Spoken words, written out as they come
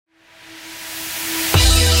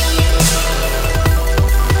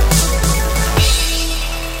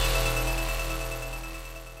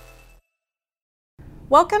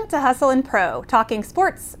Welcome to Hustle and Pro, talking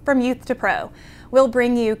sports from youth to pro. We'll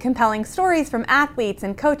bring you compelling stories from athletes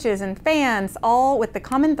and coaches and fans, all with the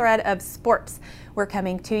common thread of sports. We're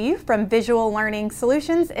coming to you from Visual Learning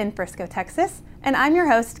Solutions in Frisco, Texas, and I'm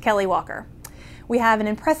your host, Kelly Walker. We have an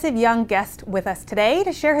impressive young guest with us today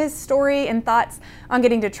to share his story and thoughts on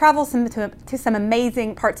getting to travel to some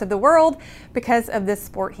amazing parts of the world because of this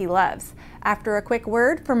sport he loves. After a quick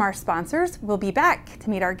word from our sponsors, we'll be back to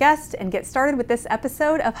meet our guest and get started with this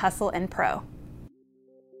episode of Hustle and Pro.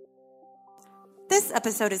 This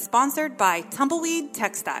episode is sponsored by Tumbleweed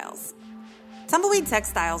Textiles. Tumbleweed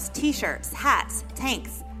Textiles t-shirts, hats,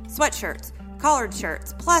 tanks, sweatshirts, collared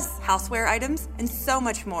shirts, plus houseware items, and so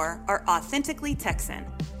much more are authentically Texan.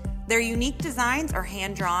 Their unique designs are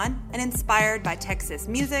hand-drawn and inspired by Texas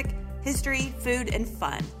music, history, food, and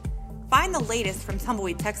fun. Find the latest from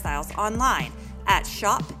Tumbleweed Textiles online at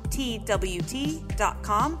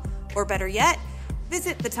shoptwt.com, or better yet,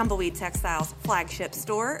 visit the Tumbleweed Textiles flagship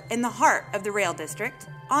store in the heart of the Rail District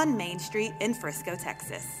on Main Street in Frisco,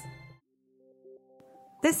 Texas.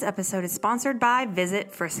 This episode is sponsored by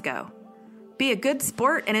Visit Frisco. Be a good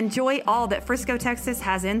sport and enjoy all that Frisco, Texas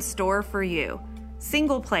has in store for you.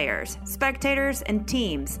 Single players, spectators, and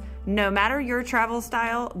teams. No matter your travel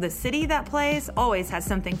style, the city that plays always has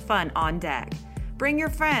something fun on deck. Bring your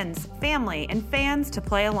friends, family, and fans to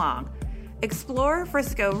play along. Explore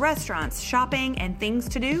Frisco restaurants, shopping, and things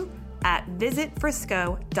to do at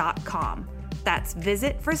visitfrisco.com. That's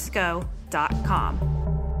visitfrisco.com.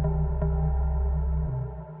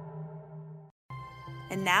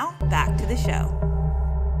 And now, back to the show.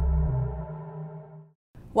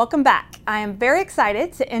 Welcome back. I am very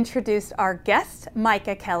excited to introduce our guest,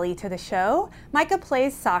 Micah Kelly, to the show. Micah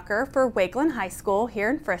plays soccer for Wakeland High School here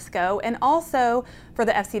in Frisco and also for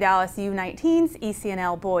the FC Dallas U19's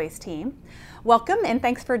ECNL boys team. Welcome and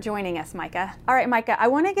thanks for joining us, Micah. All right, Micah, I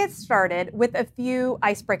want to get started with a few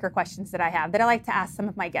icebreaker questions that I have that I like to ask some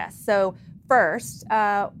of my guests. So first,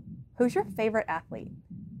 who's your favorite athlete?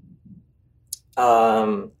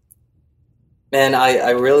 Man,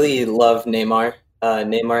 I really love Neymar.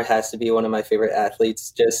 Neymar has to be one of my favorite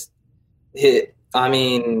athletes. I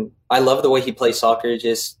love the way he plays soccer,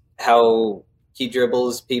 just how he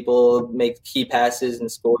dribbles people, makes key passes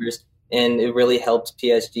and scores, and it really helped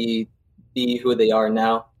PSG be who they are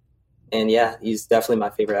now. And yeah, he's definitely my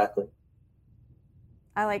favorite athlete.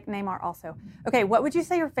 I like Neymar also. Okay, what would you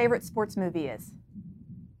say your favorite sports movie is?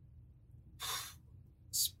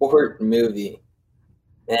 Sport movie.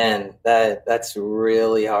 Man, that's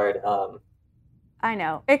really hard. I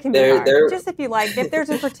know. It can be hard. Just if you like, if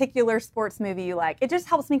there's a particular sports movie you like, it just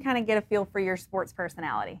helps me kind of get a feel for your sports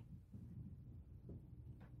personality.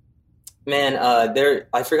 Man,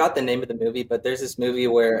 I forgot the name of the movie, but there's this movie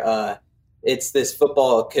where it's this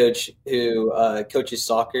football coach who coaches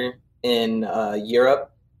soccer in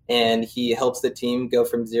Europe, and he helps the team go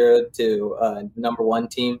from zero to number one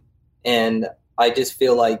team. And I just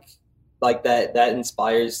feel like that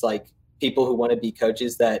inspires like people who want to be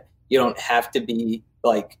coaches, that you don't have to be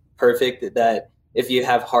like perfect, that if you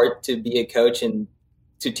have heart to be a coach and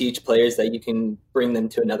to teach players, that you can bring them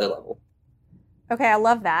to another level. Okay, I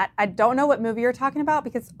love that. I don't know what movie you're talking about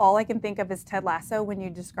because all I can think of is Ted Lasso when you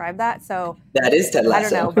describe that. So that is Ted Lasso. I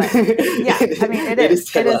don't know, but yeah, I mean, it is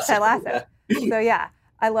Ted Lasso. Yeah. So yeah,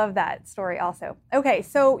 I love that story also. Okay,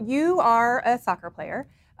 so you are a soccer player.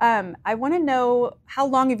 I want to know, how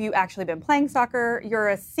long have you actually been playing soccer? You're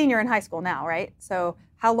a senior in high school now, right? So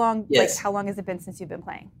how long? Yes. How long has it been since you've been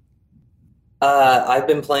playing? I've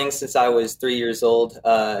been playing since I was 3 years old.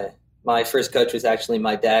 My first coach was actually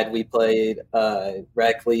my dad. We played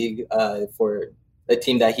rec league for a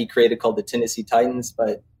team that he created called the Tennessee Titans.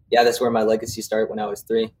 But yeah, that's where my legacy started, when I was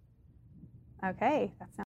 3. Okay, that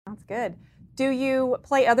sounds good. Do you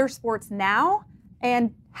play other sports now,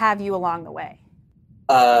 and have you along the way?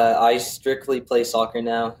 I strictly play soccer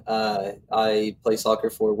now. I play soccer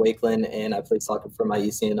for Wakeland, and I play soccer for my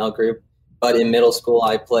ECNL group. But in middle school,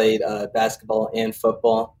 I played basketball and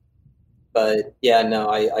football. But yeah, no,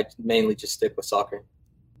 I mainly just stick with soccer.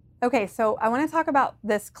 Okay, so I want to talk about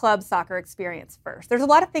this club soccer experience first. There's a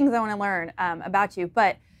lot of things I want to learn about you,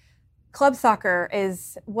 but club soccer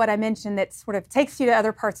is what I mentioned that sort of takes you to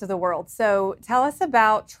other parts of the world. So tell us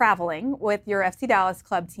about traveling with your FC Dallas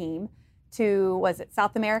club team to, was it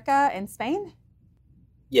South America and Spain?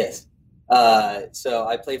 Yes. So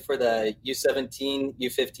I played for the U17,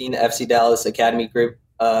 U15 FC Dallas Academy group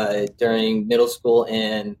during middle school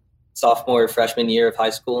and sophomore, freshman year of high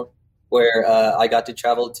school, where I got to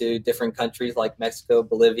travel to different countries like Mexico,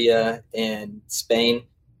 Bolivia, and Spain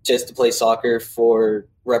just to play soccer for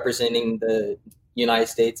representing the United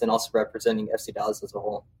States and also representing FC Dallas as a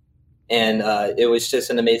whole. And it was just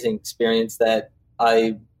an amazing experience that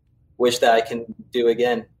I wish that I can do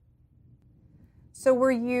again. So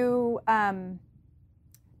were you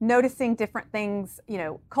noticing different things,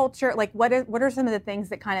 culture? Like what are some of the things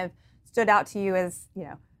that kind of stood out to you as,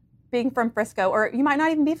 being from Frisco, or you might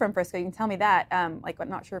not even be from Frisco, you can tell me that. Like, I'm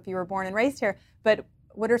not sure if you were born and raised here, but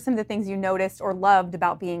what are some of the things you noticed or loved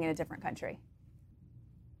about being in a different country?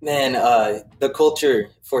 Man, the culture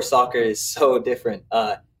for soccer is so different.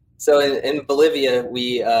 So in Bolivia,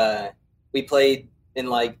 we played in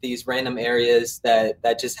like these random areas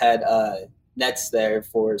that just had nets there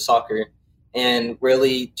for soccer, and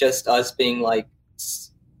really just us being like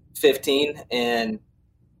 15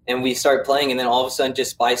 and we start playing, and then all of a sudden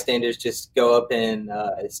just bystanders just go up and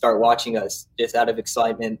start watching us just out of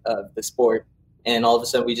excitement of the sport, and all of a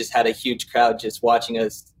sudden we just had a huge crowd just watching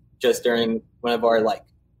us just during one of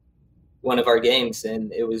our games,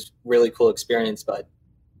 and it was really cool experience. But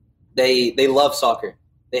they love soccer,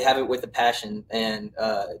 they have it with a passion, and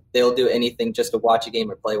they'll do anything just to watch a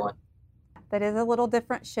game or play one. That is a little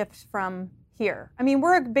different shift from here. I mean,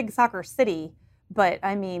 we're a big soccer city, but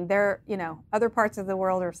I mean, other parts of the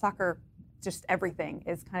world where soccer, just everything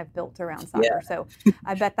is kind of built around soccer. Yeah. So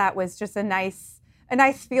I bet that was just a nice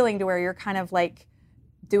feeling to where you're kind of like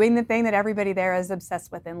doing the thing that everybody there is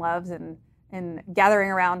obsessed with and loves, and gathering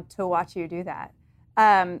around to watch you do that.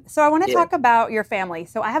 So I want to talk about your family.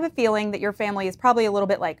 So I have a feeling that your family is probably a little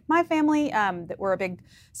bit like my family, that we're a big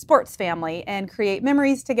sports family and create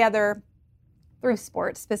memories together through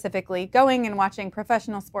sports, specifically going and watching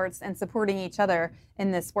professional sports and supporting each other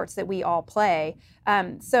in the sports that we all play.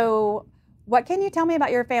 So what can you tell me about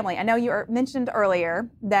your family? I know you mentioned earlier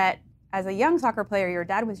that as a young soccer player, your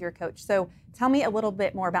dad was your coach. So tell me a little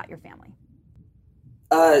bit more about your family.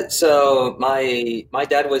 So my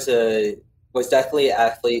dad was definitely an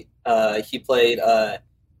athlete. He played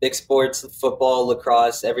big sports, football,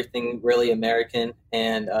 lacrosse, everything really American,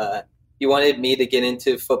 and he wanted me to get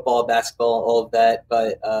into football, basketball, all of that,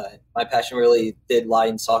 but my passion really did lie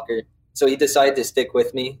in soccer. So he decided to stick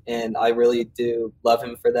with me, and I really do love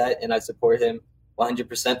him for that, and I support him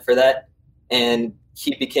 100% for that. And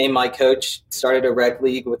he became my coach, started a rec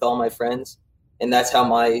league with all my friends, and that's how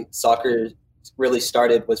my soccer really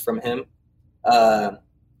started, was from him.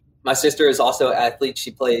 My sister is also an athlete.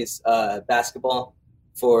 She plays basketball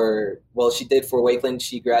she did for Wakeland.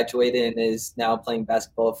 She graduated and is now playing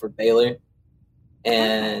basketball for Baylor.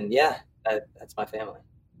 And yeah, that's my family.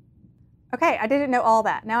 Okay, I didn't know all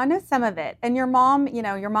that. Now I know some of it. And your mom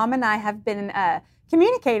and I have been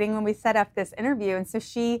communicating when we set up this interview, and so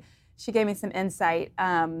she gave me some insight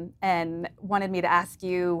and wanted me to ask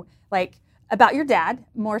you about your dad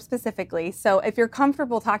more specifically. So if you're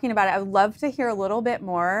comfortable talking about it, I would love to hear a little bit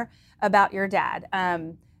more about your dad,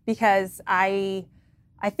 because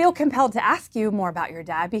I feel compelled to ask you more about your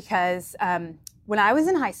dad because when I was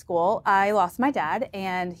in high school, I lost my dad,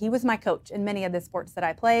 and he was my coach in many of the sports that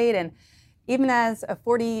I played. And even as a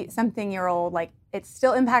 40-something-year-old, it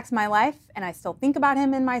still impacts my life, and I still think about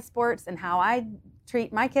him in my sports and how I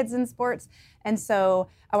treat my kids in sports. And so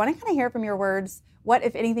I want to kind of hear from your words, what,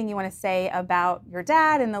 if anything, you want to say about your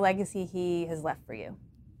dad and the legacy he has left for you.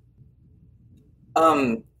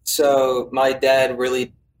 So my dad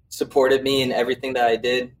really supported me in everything that I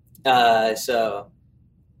did. So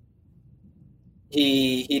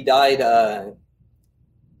he died,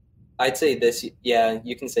 I'd say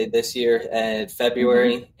you can say this year in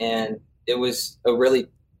February. Mm-hmm. And it was a really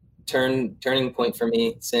turning point for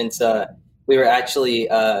me, since we were actually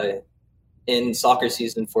in soccer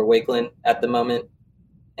season for Wakeland at the moment.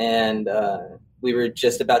 And we were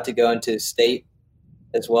just about to go into state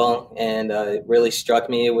as well. And it really struck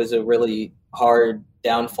me. It was a really hard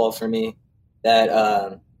downfall for me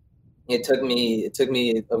that it took me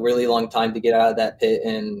a really long time to get out of that pit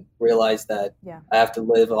and realize that I have to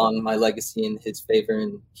live on my legacy in his favor,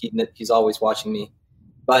 and he's always watching me.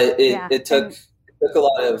 But it took a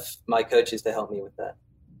lot of my coaches to help me with that.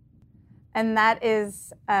 And that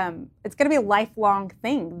is, it's going to be a lifelong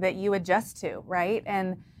thing that you adjust to, right?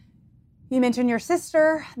 And you mentioned your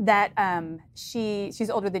sister, that she's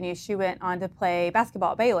older than you. She went on to play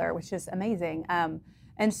basketball at Baylor, which is amazing.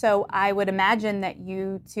 And so I would imagine that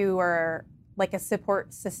you two are like a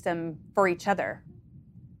support system for each other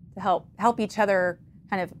to help each other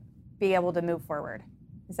kind of be able to move forward.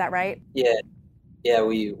 Is that right? Yeah.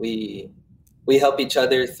 We help each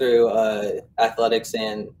other through athletics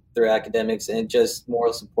and through academics, and just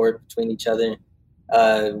moral support between each other.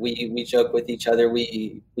 We joke with each other.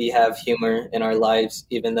 We have humor in our lives,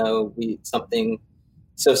 even though something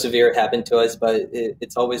so severe happened to us, but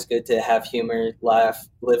it's always good to have humor, laugh,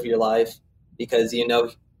 live your life, because you know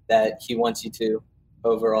that he wants you to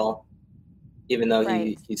overall, even though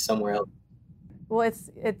Right. he's somewhere else. Well,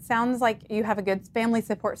 it sounds like you have a good family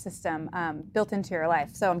support system built into your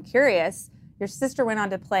life. So I'm curious. Your sister went on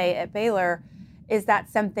to play at Baylor. Is that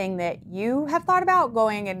something that you have thought about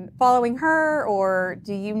going and following her, or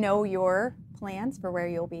do you know your plans for where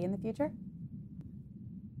you'll be in the future?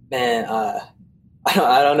 Man,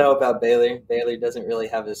 I don't know about Baylor. Baylor doesn't really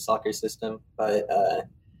have a soccer system, but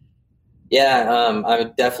yeah,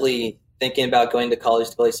 I'm definitely thinking about going to college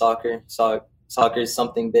to play soccer. Soccer is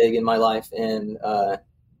something big in my life, and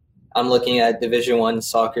I'm looking at Division I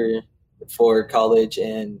soccer for college,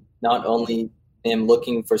 and not only am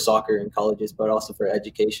looking for soccer in colleges, but also for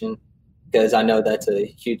education, because I know that's a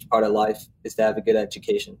huge part of life is to have a good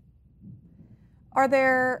education. Are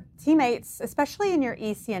there teammates, especially in your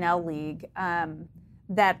ECNL league,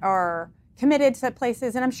 that are committed to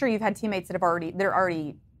places? And I'm sure you've had teammates they're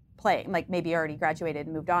already playing, like maybe already graduated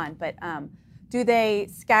and moved on. But do they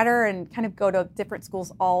scatter and kind of go to different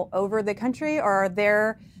schools all over the country, or are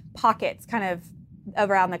there pockets kind of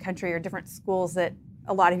around the country or different schools that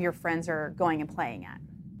a lot of your friends are going and playing at?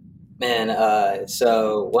 Man,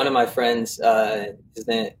 so one of my friends, his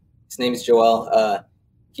name is Joel.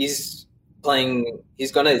 He's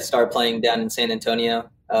He's going to start playing down in San Antonio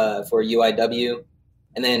for UIW.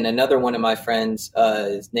 And then another one of my friends,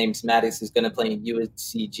 his name's Maddox, is going to play in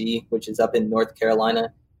UCG, which is up in North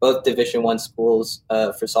Carolina. Both Division I schools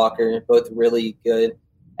for soccer, both really good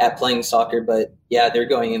at playing soccer. But yeah, they're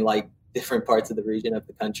going in like different parts of the region of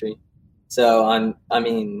the country. So I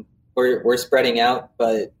mean, we're spreading out,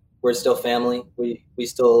 but we're still family. We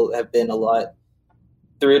still have been a lot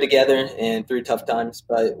through together and through tough times,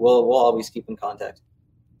 but we'll always keep in contact.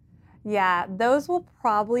 Yeah, those will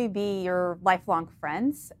probably be your lifelong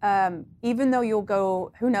friends. Even though you'll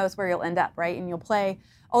go, who knows where you'll end up, right? And you'll play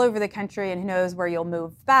all over the country, and who knows where you'll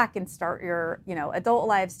move back and start your, adult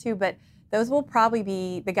lives too. But those will probably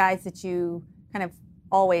be the guys that you kind of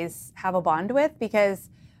always have a bond with,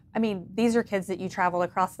 because, I mean, these are kids that you travel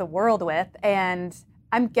across the world with. And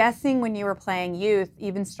I'm guessing when you were playing youth,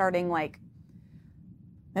 even starting like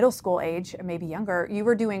middle school age, or maybe younger, you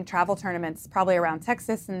were doing travel tournaments probably around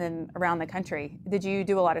Texas and then around the country. Did you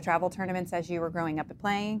do a lot of travel tournaments as you were growing up and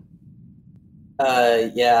playing?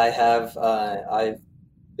 Yeah, I have. I've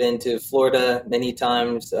been to Florida many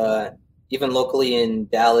times, even locally in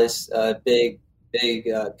Dallas. Big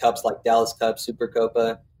cups like Dallas Cup, Super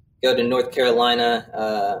Copa. Go to North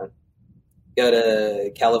Carolina. Go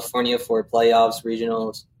to California for playoffs,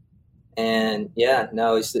 regionals. And yeah,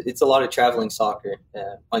 no, it's a lot of traveling soccer.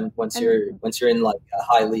 And Once you're in like a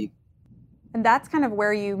high league. and that's kind of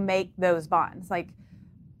where you make those bonds. Like,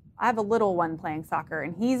 I have a little one playing soccer,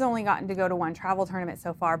 and he's only gotten to go to one travel tournament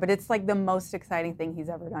so far, but it's like the most exciting thing he's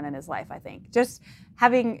ever done in his life, I think. Just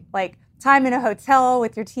having like time in a hotel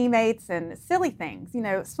with your teammates and silly things,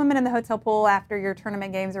 swimming in the hotel pool after your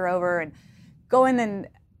tournament games are over, and going and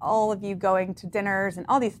all of you going to dinners and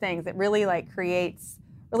all these things that really like creates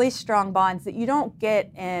really strong bonds that you don't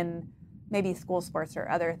get in maybe school sports or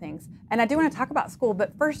other things. And I do want to talk about school,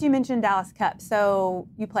 but first you mentioned Dallas Cup. So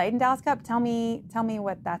you played in Dallas Cup. Tell me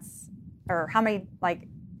what that's, or how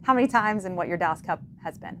many times and what your Dallas Cup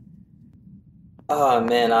has been. Oh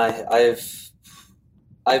man,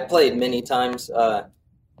 I've played many times.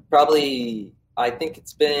 Probably I think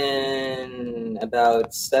it's been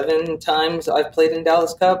about 7 times I've played in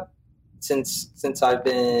Dallas Cup since I've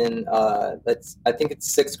been that's I think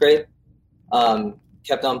it's sixth grade.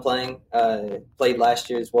 Kept on playing. Played last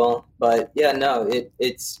year as well. But yeah, no,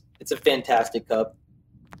 it's a fantastic cup.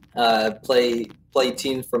 Play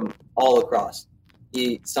teams from all across.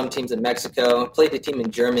 Some teams in Mexico. Played a team in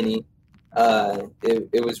Germany.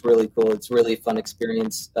 It was really cool. It's really fun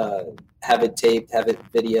experience. Have it taped, have it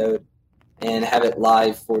videoed, and have it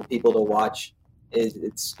live for people to watch.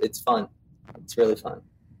 It's fun. It's really fun.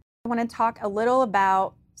 I want to talk a little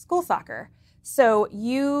about school soccer. So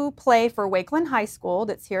you play for Wakeland High School,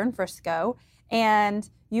 that's here in Frisco, and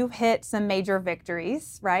you've hit some major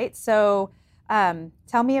victories, right? So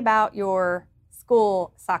tell me about your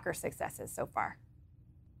school soccer successes so far.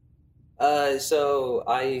 So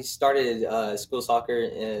I started school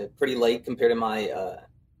soccer pretty late compared to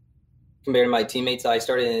my teammates. I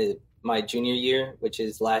started my junior year, which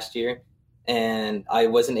is last year, and I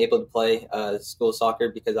wasn't able to play school soccer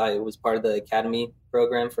because I was part of the academy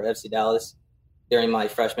program for FC Dallas during my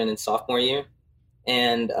freshman and sophomore year.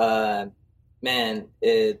 And man,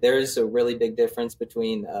 there's a really big difference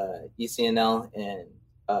between ECNL and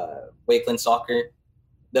Wakeland soccer.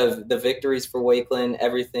 the victories for Wakeland,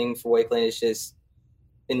 everything for Wakeland is just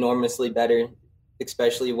enormously better,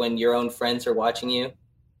 especially when your own friends are watching you,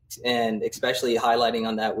 and especially highlighting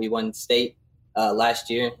on that we won state last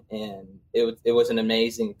year, and it was an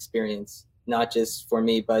amazing experience, not just for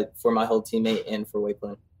me but for my whole teammate and for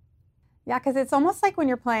Wakeland. Yeah, because it's almost like when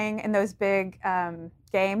you're playing in those big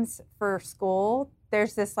games for school,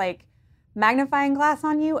 there's this like magnifying glass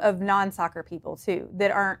on you of non-soccer people too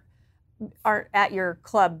that aren't at your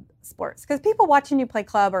club sports. Because people watching you play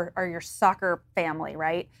club are your soccer family,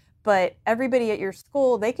 right? But everybody at your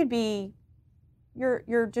school, they could be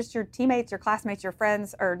your just your teammates, your classmates, your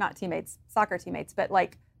friends, or not teammates, soccer teammates, but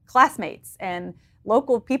like classmates and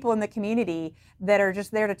local people in the community that are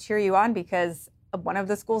just there to cheer you on because one of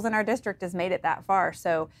the schools in our district has made it that far.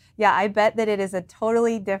 So yeah, I bet that it is a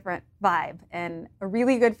totally different vibe and a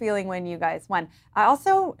really good feeling when you guys won. I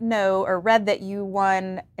also know or read that you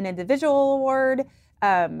won an individual award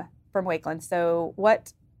from Wakeland. So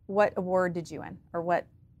what award did you win, or what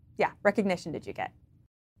recognition did you get?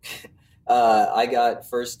 I got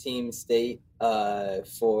first team state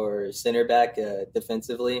for center back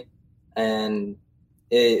defensively, and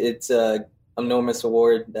it's a enormous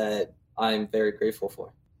award that I'm very grateful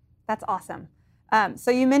for. That's awesome.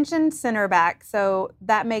 So you mentioned center back, so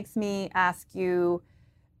that makes me ask you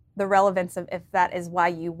the relevance of if that is why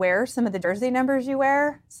you wear some of the jersey numbers you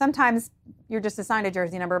wear. Sometimes you're just assigned a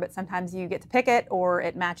jersey number, but sometimes you get to pick it or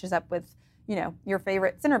it matches up with, you know, your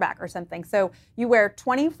favorite center back or something. So you wear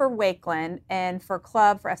 20 for Wakeland, and for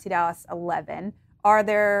club for FC Dallas 11. Are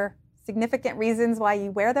there significant reasons why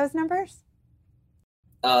you wear those numbers?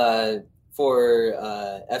 For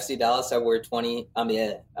FC Dallas, I wear 20.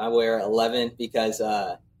 I wear 11 because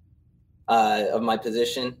of my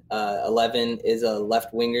position. 11 is a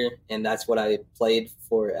left winger, and that's what I played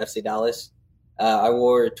for FC Dallas. I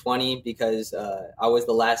wore 20 because I was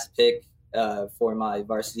the last pick for my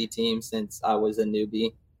varsity team since I was a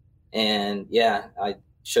newbie. And yeah, I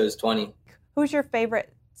chose 20. Who's your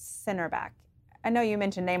favorite center back? I know you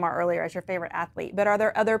mentioned Neymar earlier as your favorite athlete, but are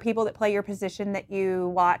there other people that play your position that you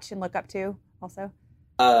watch and look up to also?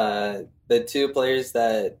 The two players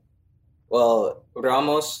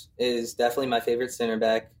Ramos is definitely my favorite center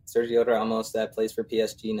back, Sergio Ramos, that plays for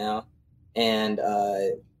PSG now. And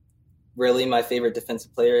really my favorite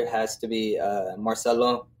defensive player has to be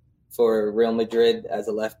Marcelo for Real Madrid as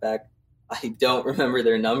a left back. I don't remember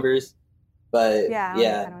their numbers, but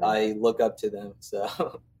I look up to them.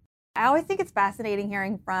 So I always think it's fascinating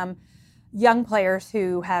hearing from young players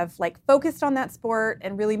who have like focused on that sport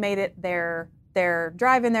and really made it their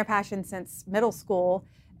drive and their passion since middle school.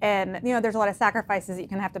 And you know, there's a lot of sacrifices that you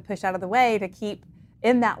can have to push out of the way to keep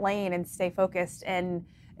in that lane and stay focused. And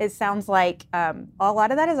it sounds like a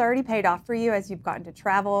lot of that has already paid off for you as you've gotten to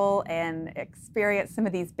travel and experience some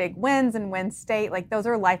of these big wins and win state. Like those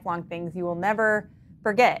are lifelong things you will never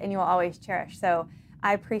forget and you will always cherish. So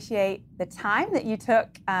I appreciate the time that you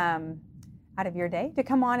took out of your day to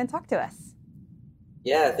come on and talk to us.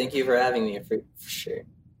 Yeah, thank you for having me, for sure.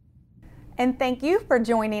 And thank you for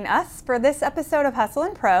joining us for this episode of Hustle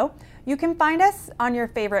and Pro. You can find us on your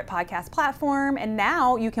favorite podcast platform, and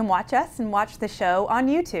now you can watch us and watch the show on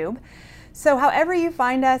YouTube. So however you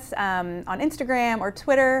find us on Instagram or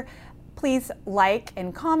Twitter, please like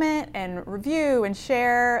and comment and review and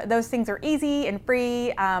share. Those things are easy and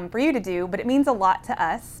free for you to do, but it means a lot to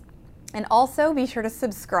us. And also be sure to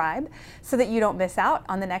subscribe so that you don't miss out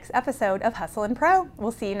on the next episode of Hustle and Pro.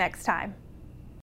 We'll see you next time.